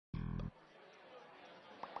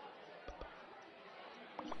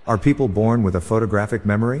Are people born with a photographic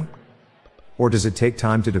memory? Or does it take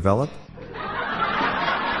time to develop?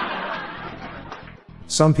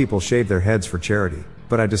 Some people shave their heads for charity,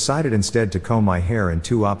 but I decided instead to comb my hair in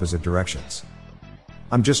two opposite directions.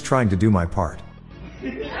 I'm just trying to do my part.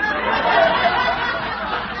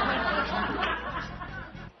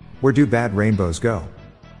 Where do bad rainbows go?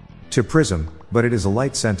 To Prism, but it is a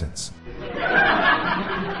light sentence.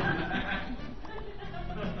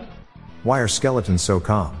 Why are skeletons so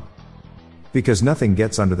calm? Because nothing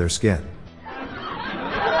gets under their skin.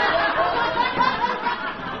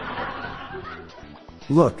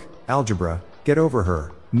 Look, algebra, get over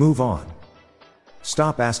her, move on.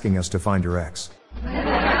 Stop asking us to find your ex.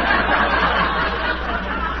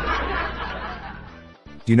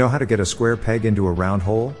 Do you know how to get a square peg into a round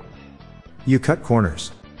hole? You cut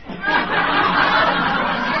corners.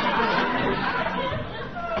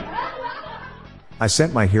 I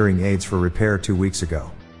sent my hearing aids for repair 2 weeks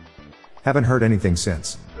ago. Haven't heard anything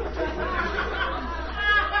since.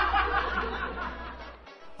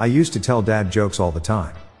 I used to tell Dad jokes all the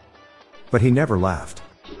time. But he never laughed.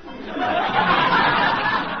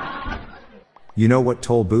 You know what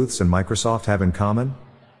toll booths and Microsoft have in common?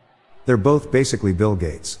 They're both basically Bill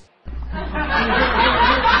Gates.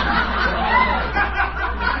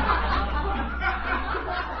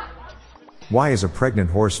 Why is a pregnant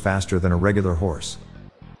horse faster than a regular horse?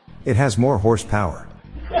 It has more horsepower.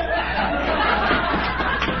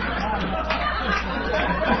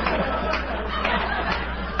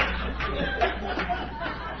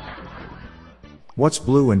 What's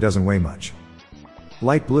blue and doesn't weigh much?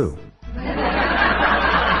 Light blue.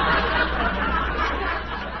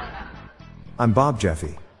 I'm Bob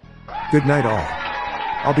Jeffy. Good night all.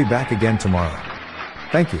 I'll be back again tomorrow.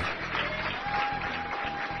 Thank you.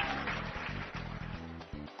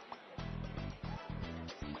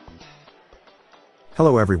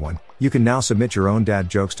 Hello everyone, you can now submit your own dad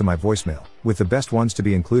jokes to my voicemail, with the best ones to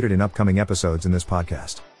be included in upcoming episodes in this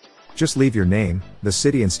podcast. Just leave your name, the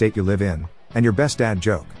city and state you live in, and your best dad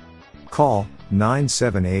joke. Call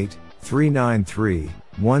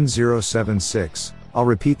 978-393-1076. I'll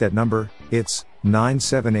repeat that number, it's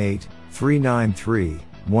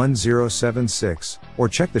 978-393-1076, or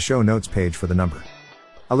check the show notes page for the number.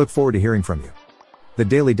 I look forward to hearing from you. The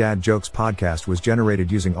Daily Dad Jokes podcast was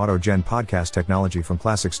generated using AutoGen podcast technology from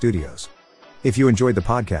Classic Studios. If you enjoyed the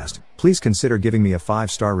podcast, please consider giving me a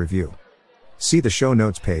 5-star review. See the show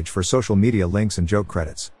notes page for social media links and joke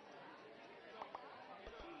credits.